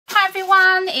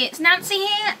everyone, it's Nancy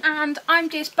here and I'm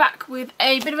just back with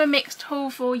a bit of a mixed haul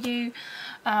for you.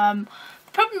 The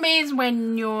problem is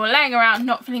when you're laying around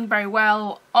not feeling very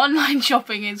well, online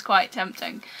shopping is quite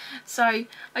tempting. So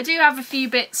I do have a few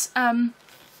bits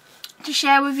to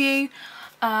share with you.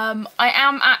 I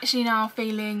am actually now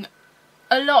feeling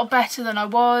a lot better than I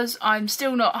was. I'm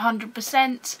still not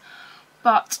 100%,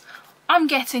 but I'm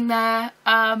getting there.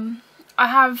 I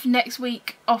have next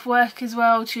week off work as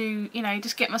well to, you know,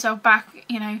 just get myself back,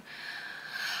 you know,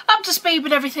 up to speed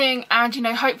with everything and, you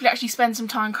know, hopefully actually spend some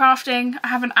time crafting. I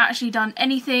haven't actually done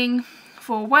anything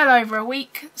for well over a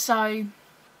week, so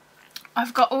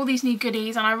I've got all these new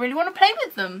goodies and I really want to play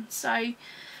with them. So I'm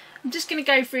just going to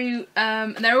go through,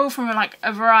 and they're all from like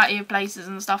a variety of places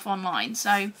and stuff online.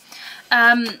 So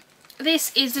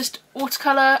this is just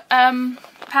watercolour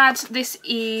pads. This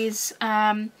is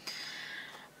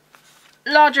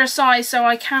larger size, so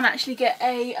I can actually get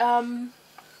a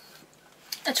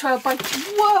 12 by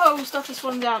whoa stuff is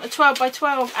falling down, a 12 by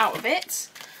 12 out of it.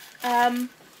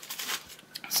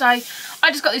 So I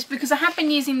just got this because I have been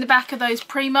using the back of those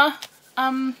Prima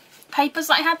papers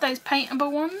that I had, those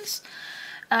paintable ones,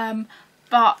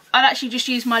 but I'd actually just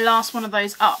used my last one of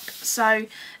those up. So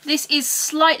this is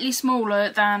slightly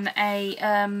smaller than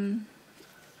a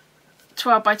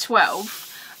 12 by 12.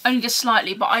 Only just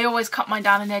slightly, but I always cut mine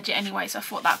down and edge it anyway, so I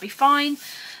thought that'd be fine.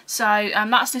 So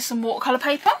that's just some watercolour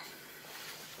paper,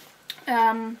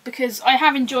 because I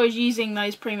have enjoyed using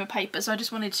those Prima papers, so I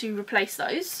just wanted to replace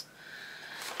those.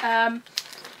 I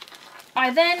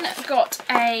then got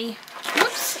a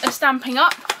Stampin'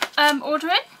 Up order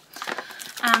in,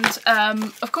 and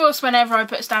of course whenever I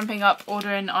put a Stampin' Up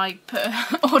order in, I put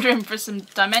an order in for some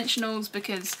dimensionals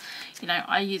because, you know,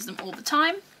 I use them all the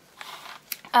time.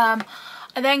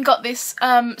 I then got this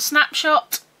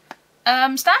snapshot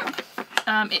stamp.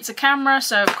 It's a camera,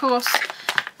 so of course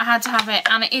I had to have it,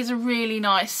 and it is a really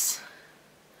nice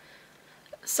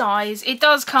size. It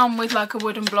does come with like a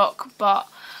wooden block, but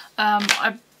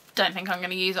I don't think I'm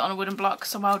going to use it on a wooden block,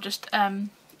 so I'll just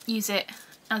use it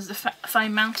as the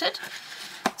foam mounted.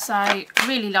 So I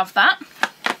really love that.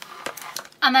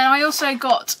 And then I also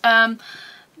got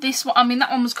this one. I mean,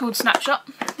 that one was called Snapshot.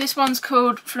 This one's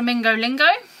called Flamingo Lingo.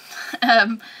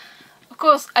 Of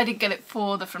course I did get it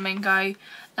for the flamingo,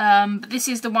 but this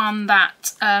is the one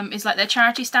that is like their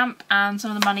charity stamp, and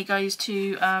some of the money goes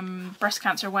to breast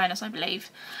cancer awareness, I believe,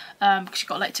 because you've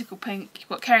got like Tickle Pink, you've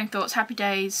got Caring Thoughts, Happy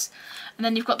Days, and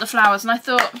then you've got the flowers. And I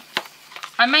thought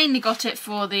I mainly got it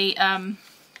for the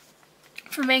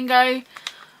flamingo,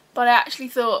 but I actually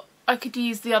thought I could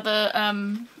use the other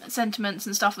sentiments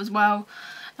and stuff as well.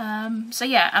 So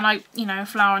yeah, and you know, a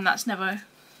flower, and that's never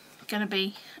going to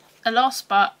be a loss,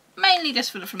 but mainly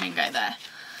just for the flamingo there.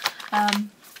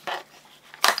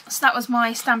 So that was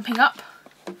my Stampin' Up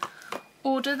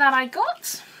order that I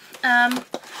got.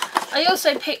 I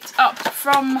also picked up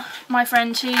from my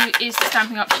friend who is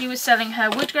Stampin' Up. She was selling her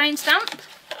wood grain stamp,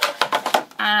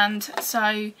 and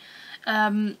so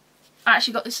I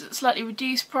actually got this at a slightly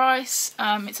reduced price.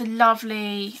 It's a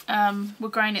lovely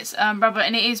wood grain. It's rubber,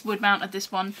 and it is wood mounted,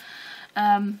 this one.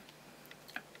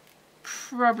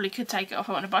 Probably could take it off,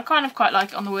 I wonder, but I kind of quite like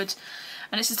it on the wood,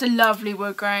 and it's just a lovely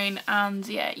wood grain, and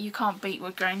yeah, you can't beat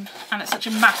wood grain, and it's such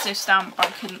a massive stamp I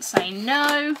couldn't say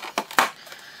no,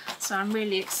 so I'm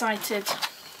really excited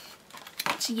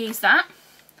to use that.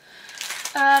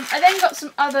 I then got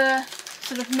some other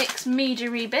sort of mixed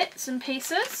media-y bits and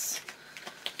pieces.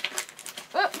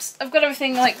 Whoops, I've got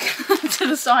everything like to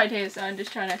the side here, so I'm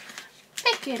just trying to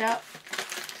pick it up.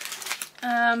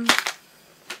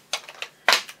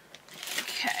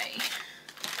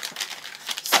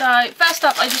 So first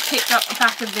up, I just picked up a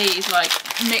pack of these like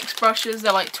mixed brushes.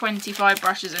 They're like 25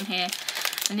 brushes in here,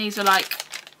 and these are like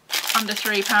under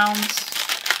 £3.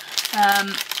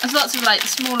 There's lots of like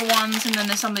smaller ones, and then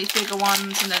there's some of these bigger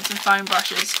ones, and then some foam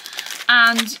brushes.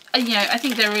 And you know, I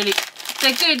think they're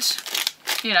good,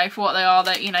 you know, for what they are.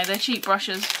 You know, they're cheap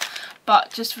brushes,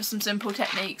 but just for some simple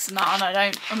techniques and that.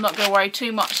 And I'm not going to worry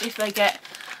too much if they get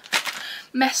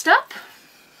messed up.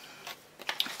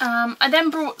 I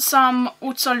then brought some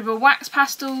water-soluble wax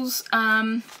pastels.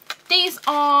 These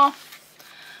are,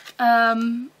 they're a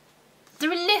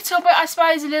little bit, I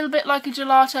suppose, a little bit like a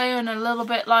gelato and a little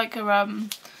bit like a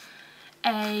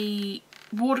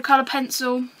watercolour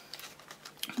pencil.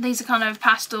 These are kind of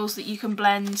pastels that you can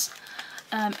blend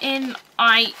in.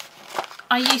 I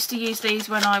used to use these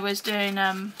when I was doing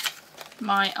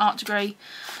my art degree,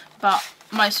 but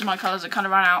most of my colours are kind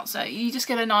of run out, so you just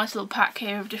get a nice little pack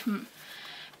here of different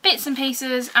bits and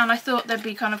pieces, and I thought they'd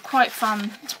be kind of quite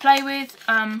fun to play with.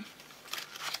 I'm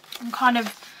kind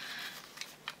of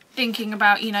thinking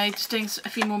about, you know, just doing a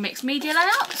few more mixed media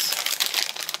layouts.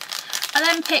 I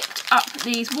then picked up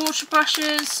these water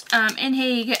brushes. In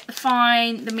here you get the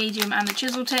fine, the medium and the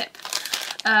chisel tip.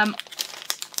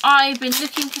 I've been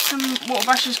looking for some water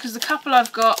brushes because the couple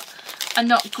I've got are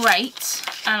not great,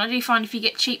 and I do find if you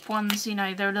get cheap ones, you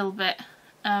know, they're a little bit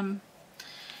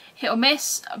hit or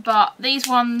miss, but these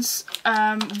ones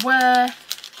were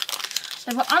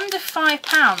under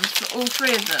 £5 for all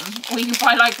three of them, or you can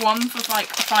buy like one for like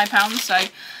 £5, so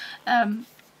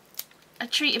I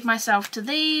treated myself to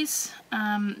these.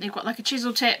 They've got like a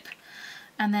chisel tip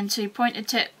and then two pointed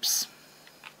tips,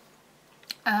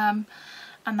 and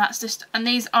that's just, and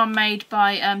these are made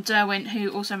by Derwent, who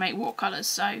also make watercolours,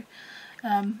 so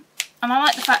and I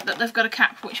like the fact that they've got a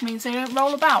cap, which means they don't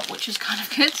roll about, which is kind of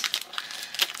good.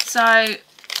 So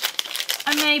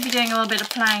I may be doing a little bit of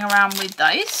playing around with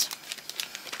those.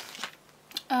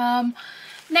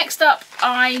 Next up,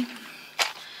 I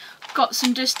got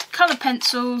some just colour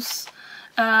pencils.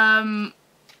 I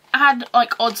had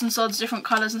like odds and sods, different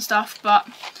colours and stuff, but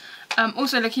I'm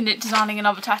also looking at designing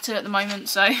another tattoo at the moment,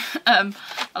 so I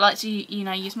like to, you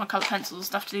know, use my colour pencils and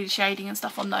stuff to do the shading and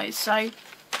stuff on those, so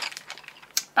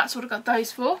that's what I got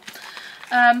those for.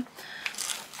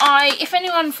 If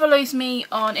anyone follows me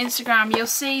on Instagram, you'll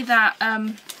see that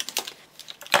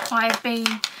I've been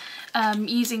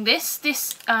using this.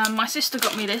 My sister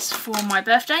got me this for my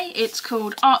birthday. It's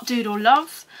called Art Doodle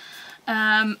Love,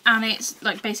 and it's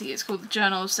like, basically it's called the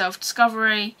Journal of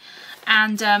Self-Discovery,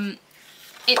 and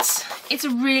it's a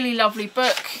really lovely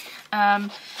book.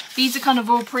 These are kind of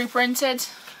all pre-printed,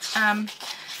 and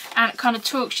it kind of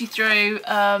talks you through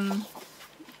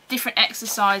different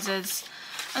exercises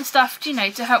and stuff, you know,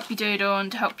 to help you doodle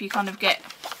and to help you kind of get,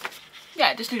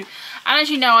 yeah, just do. And as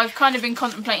you know, I've kind of been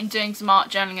contemplating doing some art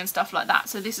journaling and stuff like that,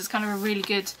 so this is kind of a really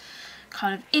good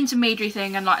kind of intermediary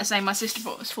thing, and like I say, my sister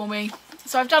bought this for me.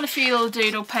 So I've done a few little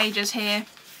doodle pages here.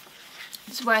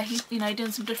 This is where he's, you know,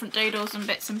 doing some different doodles and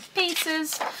bits and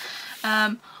pieces.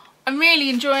 I'm really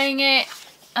enjoying it,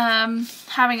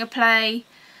 having a play.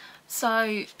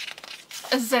 So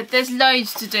as I said, there's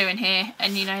loads to do in here,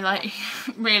 and you know, like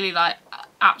really like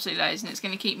absolutely loads, and it's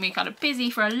going to keep me kind of busy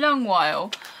for a long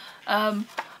while.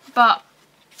 But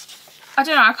I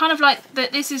don't know, I kind of like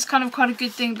that this is kind of quite a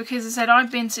good thing, because as I said,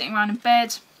 I've been sitting around in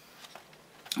bed,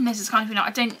 and this is kind of, you know,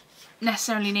 I don't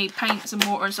necessarily need paints and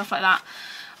water and stuff like that.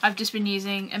 I've just been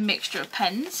using a mixture of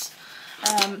pens.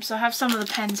 So I have some of the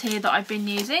pens here that I've been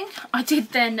using. I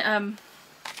did then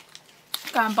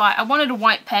go and buy, I wanted a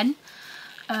white pen,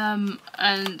 and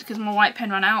because my white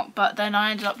pen ran out, but then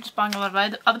I ended up just buying a lot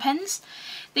of other pens.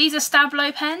 These are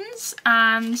Stablo pens,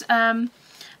 and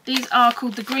these are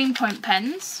called the Green Point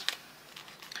pens,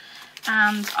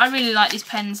 and I really like these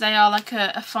pens. They are like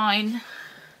a fine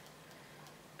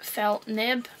felt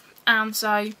nib, and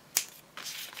so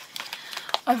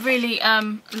I've really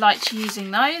liked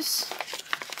using those.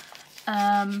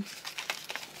 I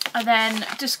then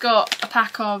just got a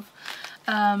pack of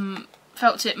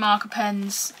felt tip marker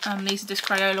pens. These are just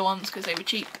Crayola ones because they were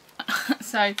cheap,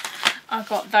 so I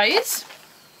got those.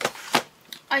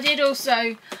 I did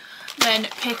also then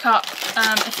pick up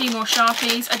a few more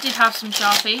Sharpies. I did have some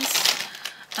Sharpies,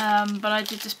 but I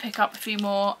did just pick up a few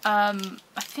more. I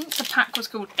think the pack was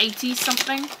called 80s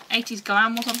something, 80s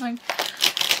Glam or something.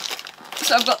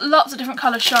 So I've got lots of different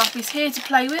colour Sharpies here to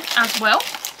play with as well.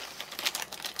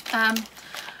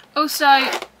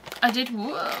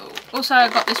 Also I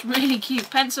got this really cute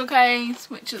pencil case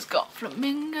which has got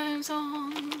flamingos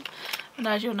on, and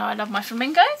as you'll know, I love my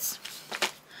flamingos.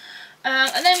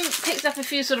 And then picked up a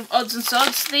few sort of odds and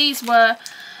sods. These were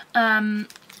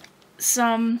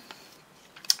some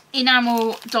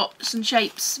enamel dots and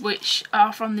shapes which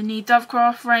are from the new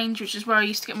Dovecraft range, which is where I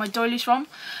used to get my doilies from.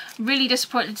 Really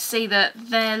disappointed to see that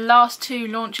their last two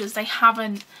launches they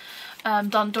haven't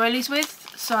done doilies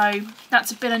with, so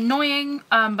that's a bit annoying,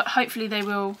 but hopefully they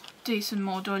will do some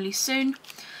more doilies soon.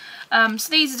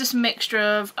 So these are just a mixture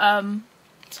of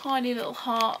tiny little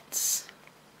hearts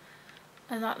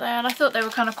and that there, and I thought they were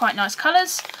kind of quite nice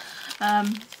colours.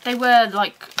 They were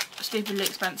like stupidly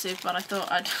expensive, but I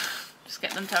thought I'd just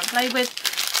get them to have a play with.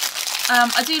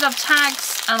 I do love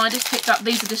tags, and I just picked up,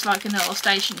 these are just like in a little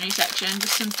stationery section,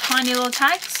 just some tiny little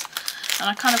tags, and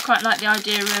I kind of quite like the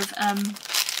idea of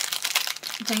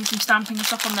putting some stamping and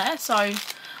stuff on there, so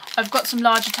I've got some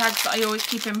larger tags that I always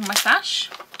keep in my stash.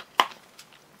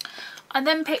 I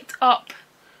then picked up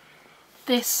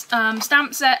this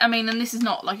stamp set. I mean, and this is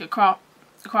not like a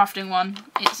crafting one,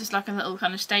 it's just like a little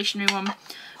kind of stationery one,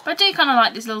 but I do kind of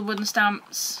like these little wooden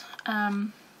stamps.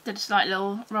 They're just like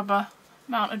little rubber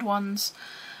mounted ones,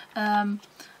 and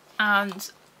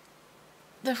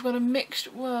they've got a mixed,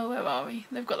 whoa, where are we?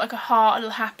 They've got like a heart, a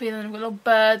little happy, and then they've got little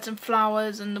birds and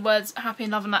flowers and the words happy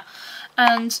and love and that.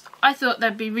 And I thought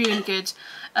they'd be really good.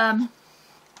 I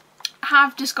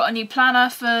have just got a new planner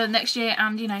for next year,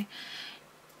 and you know,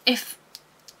 if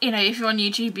you're on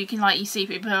YouTube, you can you see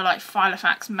people who are like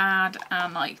Filofax mad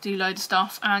and like do loads of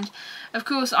stuff, and of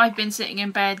course I've been sitting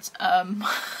in bed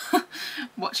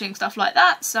watching stuff like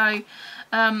that, so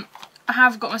I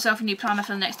have got myself a new planner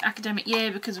for the next academic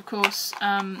year, because of course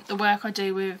the work I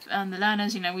do with the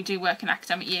learners, you know, we do work in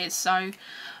academic years, so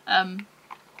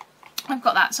I've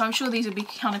got that, so I'm sure these will be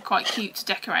kind of quite cute to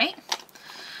decorate.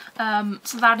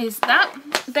 So that is that.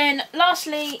 Then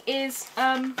lastly is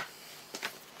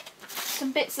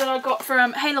some bits that I got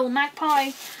from Hey Little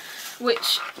Magpie,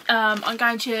 which I'm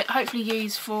going to hopefully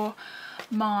use for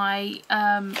my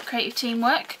creative team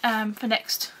work for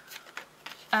next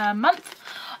month.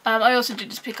 I also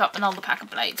did just pick up another pack of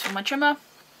blades for my trimmer.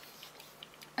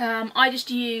 I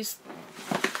just use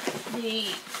the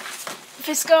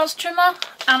Fiskars trimmer,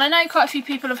 and I know quite a few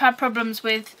people have had problems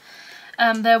with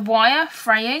their wire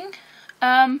fraying.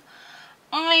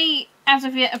 I, as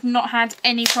of yet, have not had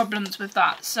any problems with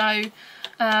that, so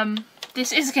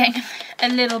this is getting a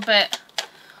little bit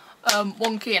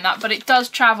wonky in that, but it does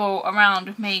travel around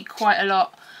with me quite a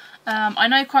lot. I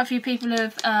know quite a few people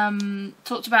have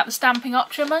talked about the Stampin' Up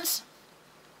trimmers.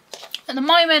 At the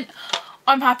moment,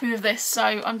 I'm happy with this, so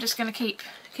I'm just going to keep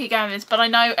going with this, but I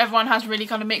know everyone has really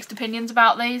kind of mixed opinions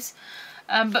about these.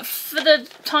 But for the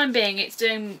time being, it's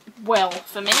doing well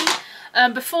for me.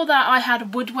 Before that, I had a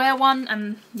woodware one,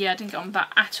 and yeah, I didn't get on with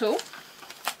that at all.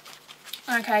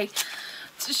 Okay,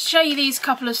 to show you these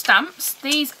couple of stamps.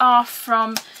 These are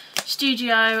from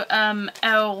Studio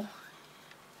L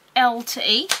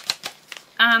to E,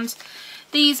 and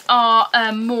these are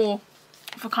more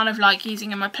for kind of like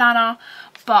using in my planner.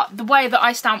 But the way that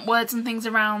I stamp words and things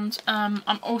around, I'm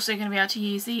also going to be able to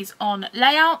use these on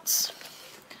layouts.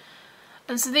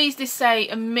 And so these just say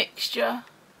a mixture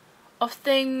of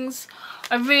things.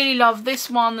 I really love this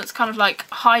one that's kind of like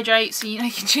hydrate, so you know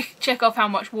you can check off how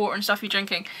much water and stuff you're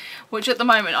drinking, which at the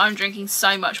moment I'm drinking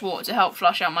so much water to help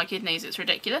flush out my kidneys, it's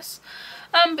ridiculous.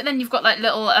 But then you've got like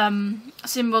little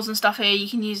symbols and stuff here you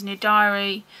can use in your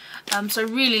diary, so I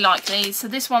really like these. So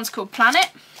this one's called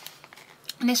Planet,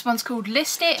 and this one's called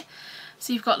List It.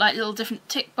 So you've got like little different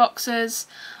tick boxes,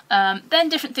 then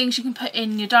different things you can put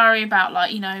in your diary about,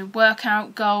 like, you know,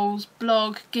 workout, goals,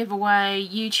 blog, giveaway,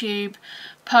 YouTube,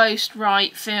 post,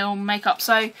 write, film, makeup.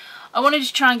 So I wanted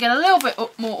to try and get a little bit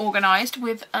more organised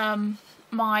with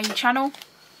my channel.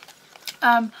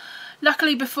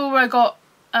 Luckily, before I got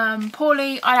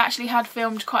poorly, I actually had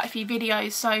filmed quite a few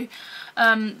videos, so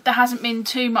there hasn't been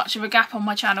too much of a gap on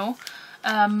my channel.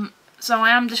 So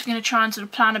I am just going to try and sort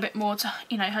of plan a bit more to,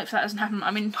 you know, hopefully that doesn't happen. I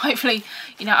mean, hopefully,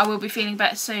 you know, I will be feeling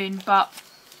better soon, but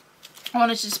I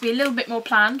wanted to just be a little bit more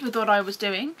planned with what I was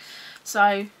doing.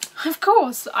 So, of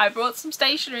course, I brought some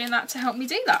stationery and that to help me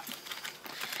do that.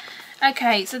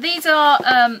 Okay, so these are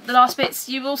the last bits.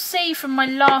 You will see from my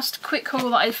last quick haul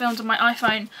that I filmed on my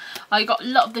iPhone, I got a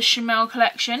lot of the Chamel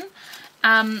collection.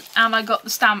 And I got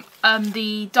the stamp,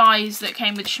 the dies that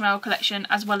came with the Chamel collection,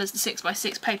 as well as the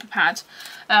 6x6 paper pad.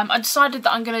 I decided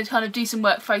that I'm going to kind of do some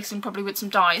work focusing probably with some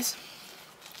dies.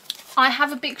 I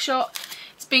have a Big Shot.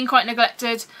 It's been quite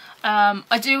neglected.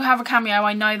 I do have a Cameo,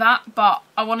 I know that, but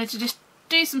I wanted to just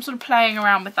do some sort of playing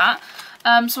around with that.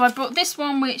 So I brought this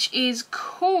one, which is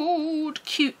called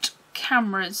Cute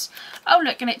Cameras. Oh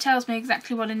look, and it tells me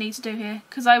exactly what I need to do here,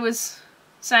 because I was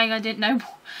saying I didn't know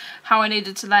how I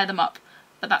needed to layer them up.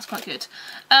 But that's quite good.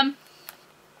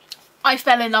 I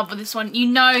fell in love with this one. You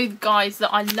know, guys,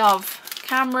 that I love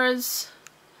cameras.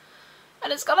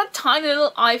 And it's got a tiny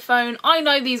little iPhone. I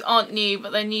know these aren't new,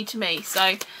 but they're new to me.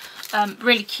 So,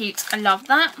 really cute. I love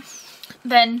that.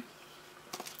 Then,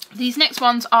 these next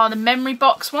ones are the memory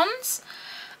box ones.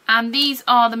 And these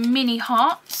are the mini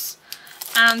hearts.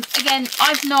 And, again,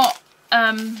 I've not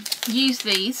used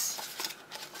these.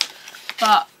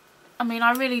 But, I mean,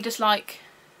 I really just like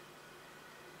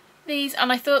these,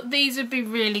 and I thought these would be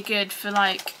really good for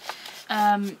like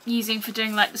using for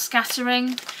doing like the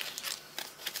scattering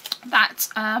that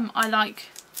I like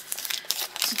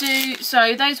to do.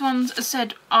 So those ones, as I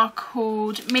said, are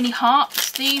called mini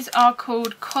hearts. These are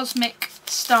called cosmic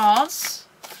stars,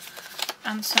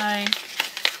 and so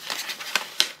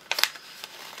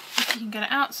if you can get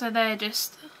it out, so they're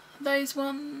just those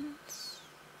ones.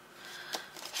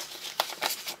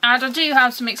 And I do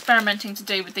have some experimenting to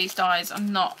do with these dies.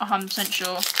 I'm not 100%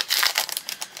 sure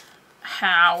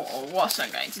how or what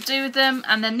I'm going to do with them.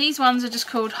 And then these ones are just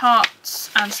called hearts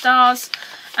and stars.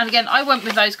 And again, I went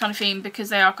with those kind of theme because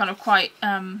they are kind of quite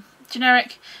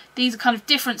generic. These are kind of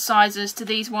different sizes to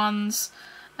these ones,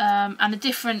 and a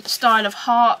different style of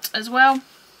heart as well.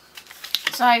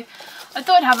 So I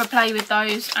thought I'd have a play with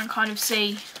those and kind of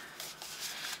see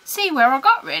where I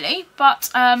got, really.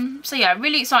 But so yeah,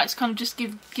 really excited to kind of just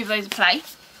give those a play.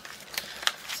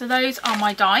 So those are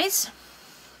my dies.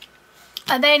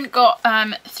 I then got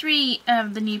 3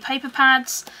 of the new paper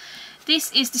pads.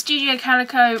 This is the Studio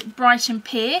Calico Brighton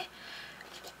Pier.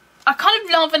 I kind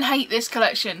of love and hate this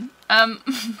collection,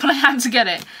 but I had to get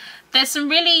it. There's some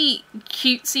really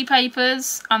cutesy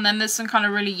papers, and then there's some kind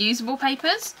of really usable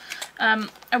papers.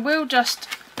 I will just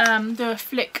do a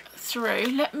flick through.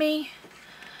 Let me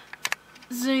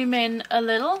zoom in a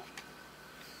little,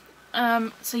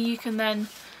 so you can then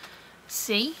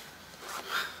see.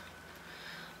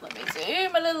 Let me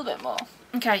zoom a little bit more.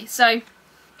 Okay, so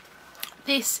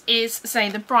this is, say,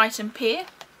 the Brighton Pier.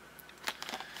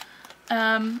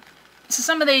 So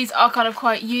some of these are kind of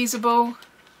quite usable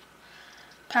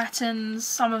patterns.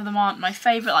 Some of them aren't my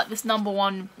favourite, like this number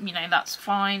 1, you know, that's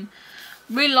fine.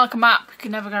 Really like a map, you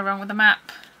can never go wrong with a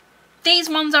map. These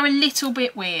ones are a little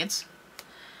bit weird.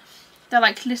 They're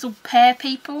like little pear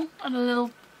people and a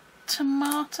little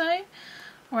tomato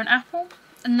or an apple.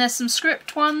 And there's some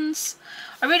script ones.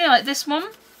 I really like this one,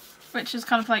 which is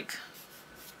kind of like,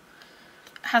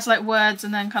 has like words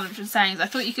and then kind of just sayings. I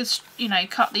thought you could, you know,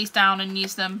 cut these down and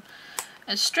use them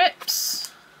as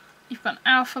strips. You've got an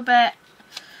alphabet.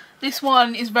 This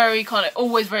one is very kind of,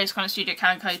 always very kind of Studio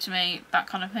Calico to me, that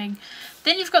kind of thing.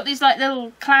 Then you've got these like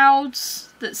little clouds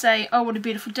that say, oh, what a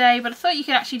beautiful day. But I thought you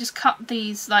could actually just cut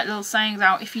these like little sayings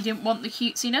out if you didn't want the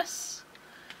cutesiness.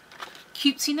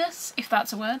 Cutesiness, if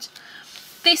that's a word.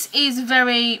 This is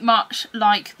very much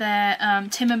like their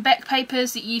Tim and Beck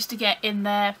papers that you used to get in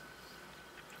their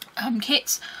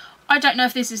kits. I don't know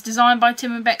if this is designed by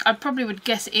Tim and Beck. I probably would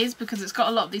guess it is, because it's got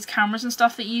a lot of these cameras and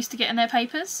stuff that you used to get in their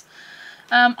papers.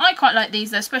 I quite like these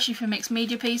though, especially for mixed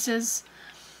media pieces.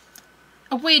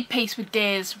 A weird piece with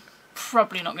deers,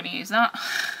 probably not going to use that.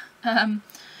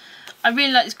 I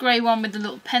really like this grey one with the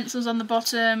little pencils on the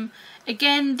bottom.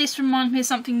 Again, this reminds me of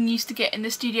something you used to get in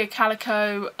the Studio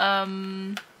Calico,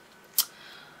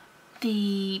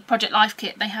 the Project Life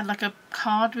kit. They had like a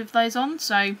card with those on,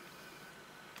 so...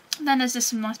 Then there's just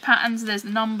some nice patterns. There's the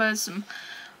numbers, some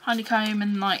honeycomb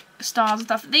and like stars and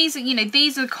stuff. These are, you know,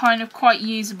 these are kind of quite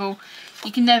usable.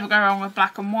 You can never go wrong with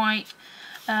black and white.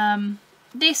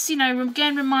 This, you know,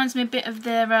 again reminds me a bit of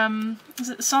their, is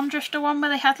it the Sundrifter one where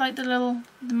they had like the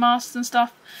masks and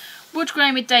stuff. Wood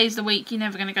grain with days of the week, you're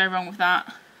never going to go wrong with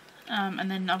that. And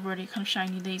then I've already kind of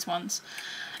shown you these ones.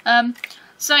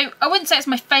 So I wouldn't say it's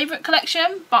my favourite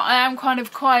collection, but I am kind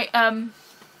of quite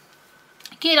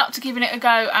geared up to giving it a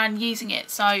go and using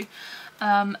it. So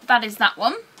that is that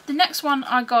one. The next one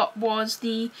I got was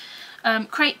the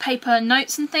crepe paper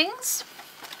notes and things.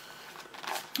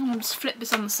 I'll just flip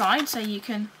this on the side so you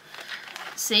can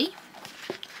see.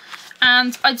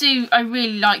 And I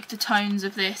really like the tones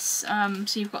of this.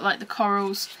 So you've got like the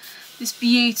corals, this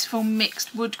beautiful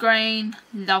mixed wood grain,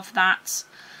 love that.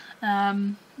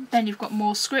 Then you've got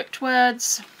more script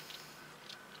words,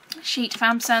 sheet of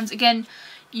ampersands. Again,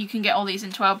 you can get all these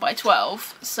in 12 by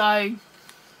 12. So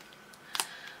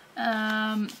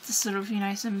sort of, you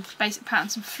know, some basic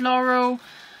patterns, some floral.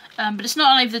 But it's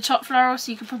not over the top floral,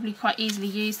 so you could probably quite easily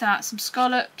use that. Some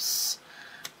scallops,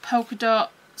 polka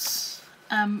dots,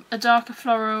 a darker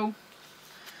floral,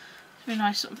 really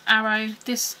nice sort of arrow.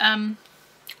 This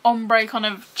ombre kind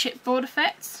of chipboard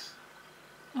effect,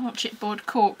 oh, not chipboard,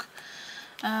 cork.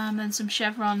 Then some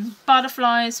chevrons,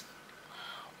 butterflies.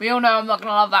 We all know I'm not going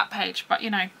to love that page, but you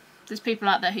know, there's people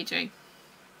out there who do.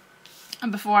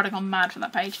 And before I'd have gone mad for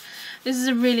that page. This is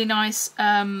a really nice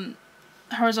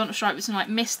horizontal stripe with some like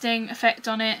misting effect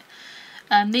on it.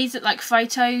 These are like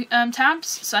photo tabs,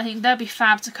 so I think they'll be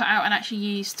fab to cut out and actually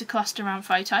use to cluster around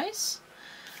photos.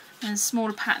 And there's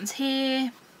smaller patterns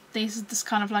here. These are just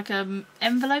kind of like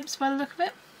envelopes by the look of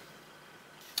it.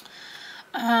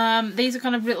 These are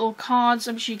kind of little cards,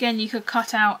 which again you could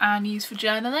cut out and use for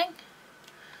journaling.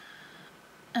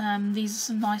 These are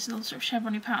some nice little sort of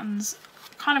chevron-y patterns.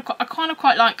 I kind of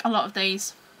quite like a lot of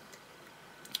these.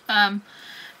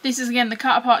 This is again the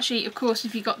cut apart sheet. Of course,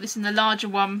 if you got this in the larger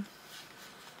one,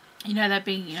 you know there'd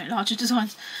be, you know, larger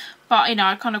designs. But you know,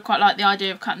 I kind of quite like the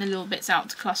idea of cutting the little bits out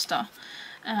to cluster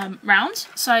round.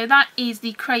 So that is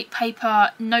the crepe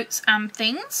paper notes and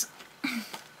things.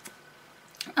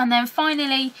 And then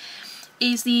finally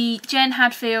is the Jen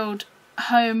Hadfield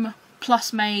Home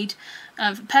Plus Made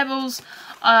for Pebbles.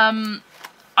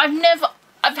 I've never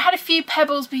I've had a few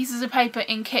Pebbles pieces of paper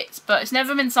in kits, but it's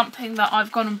never been something that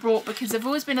I've gone and brought because they've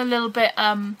always been a little bit,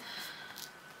 not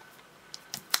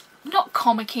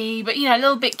comic-y, but you know, a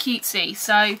little bit cutesy.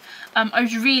 So I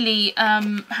was really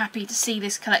happy to see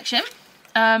this collection.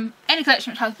 Any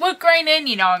collection which has wood grain in,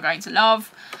 you know I'm going to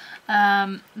love.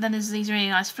 Then there's these really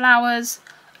nice flowers.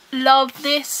 Love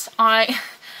this.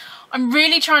 I'm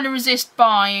really trying to resist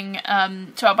buying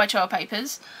 12 by 12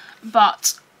 papers,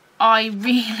 but I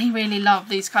really love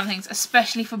these kind of things,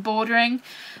 especially for bordering.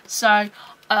 So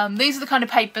these are the kind of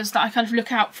papers that I kind of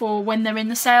look out for when they're in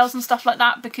the sales and stuff like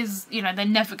that, because you know they're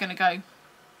never going to go,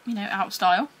 you know, out of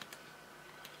style.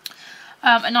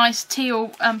 A nice teal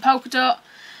polka dot.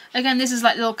 Again, this is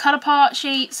like a little cut apart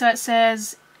sheet, so it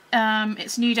says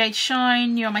it's a new day to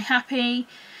shine, you are my happy.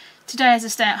 Today is a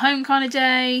stay at home kind of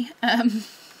day.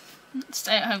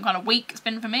 Stay at home kind of week it's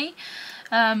been for me.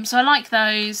 So I like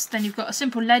those. Then you've got a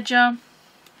simple ledger,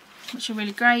 which are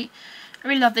really great. I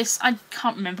really love this. I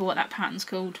can't remember what that pattern's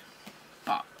called,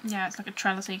 but yeah, it's like a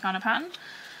trellisy kind of pattern.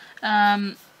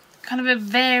 Kind of a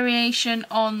variation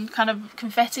on kind of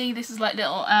confetti. This is like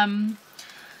little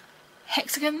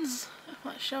hexagons.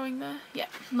 What's showing there? Yeah,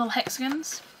 little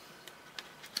hexagons.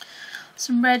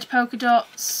 Some red polka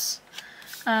dots.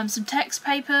 Some text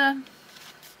paper.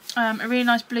 A really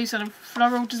nice blue sort of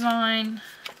floral design.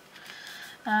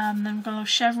 Then we've got a little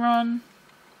chevron,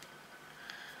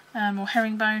 or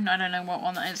herringbone, I don't know what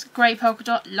one that is. Grey polka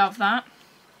dot, love that.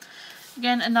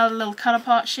 Again, another little cut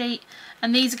apart sheet,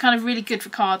 and these are kind of really good for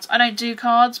cards. I don't do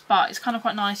cards, but it's kind of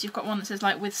quite nice. You've got one that says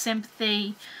like, with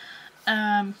sympathy,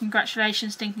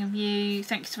 congratulations, thinking of you,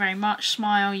 thank you so very much,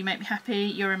 smile, you make me happy,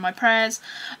 you're in my prayers.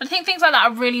 I think things like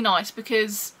that are really nice,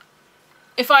 because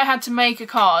if I had to make a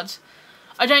card,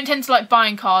 I don't tend to like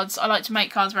buying cards, I like to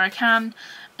make cards where I can.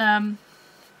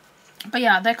 But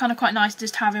yeah, they're kind of quite nice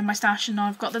just to have in my stash, and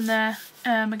I've got them there.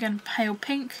 Again, pale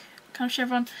pink kind of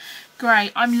chevron.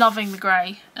 Grey, I'm loving the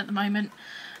grey at the moment.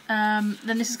 Then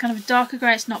this is kind of a darker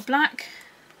grey, it's not black.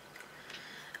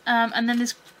 And then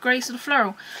this grey sort of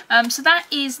floral. So that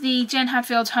is the Jen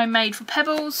Hadfield Homemade for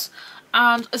Pebbles,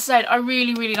 and as I said, I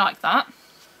really like that.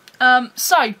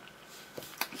 So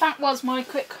that was my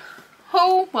quick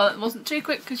haul. Well, it wasn't too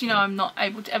quick because you know I'm not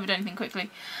able to ever do anything quickly.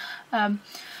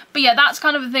 But yeah, that's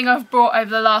kind of the thing I've brought over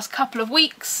the last couple of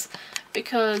weeks,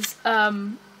 because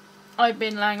I've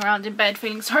been laying around in bed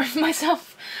feeling sorry for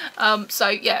myself. So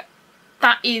yeah,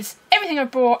 that is everything I've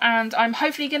brought, and I'm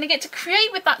hopefully going to get to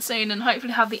create with that soon, and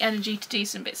hopefully have the energy to do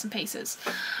some bits and pieces.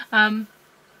 So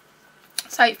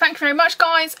thank you very much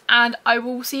guys, and I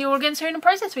will see you all again soon in a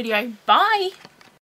process video. Bye!